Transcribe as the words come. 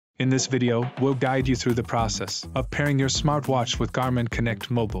In this video, we'll guide you through the process of pairing your smartwatch with Garmin Connect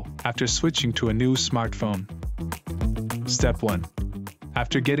Mobile after switching to a new smartphone. Step 1.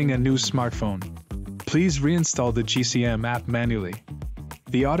 After getting a new smartphone, please reinstall the GCM app manually.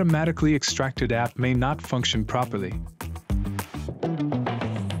 The automatically extracted app may not function properly.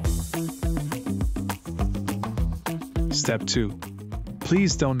 Step 2.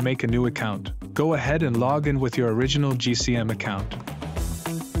 Please don't make a new account. Go ahead and log in with your original GCM account.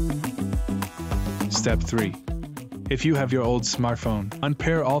 Step 3. If you have your old smartphone,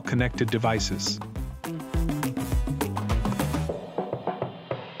 unpair all connected devices.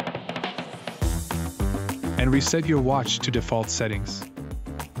 And reset your watch to default settings.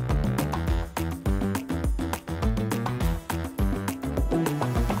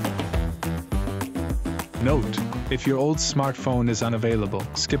 Note: if your old smartphone is unavailable,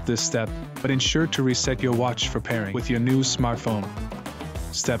 skip this step, but ensure to reset your watch for pairing with your new smartphone.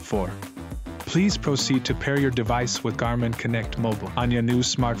 Step 4. Please proceed to pair your device with Garmin Connect Mobile on your new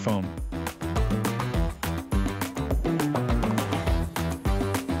smartphone.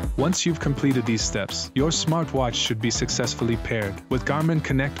 Once you've completed these steps, your smartwatch should be successfully paired with Garmin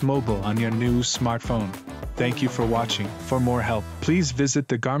Connect Mobile on your new smartphone. Thank you for watching. For more help, please visit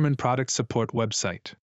the Garmin Product Support website.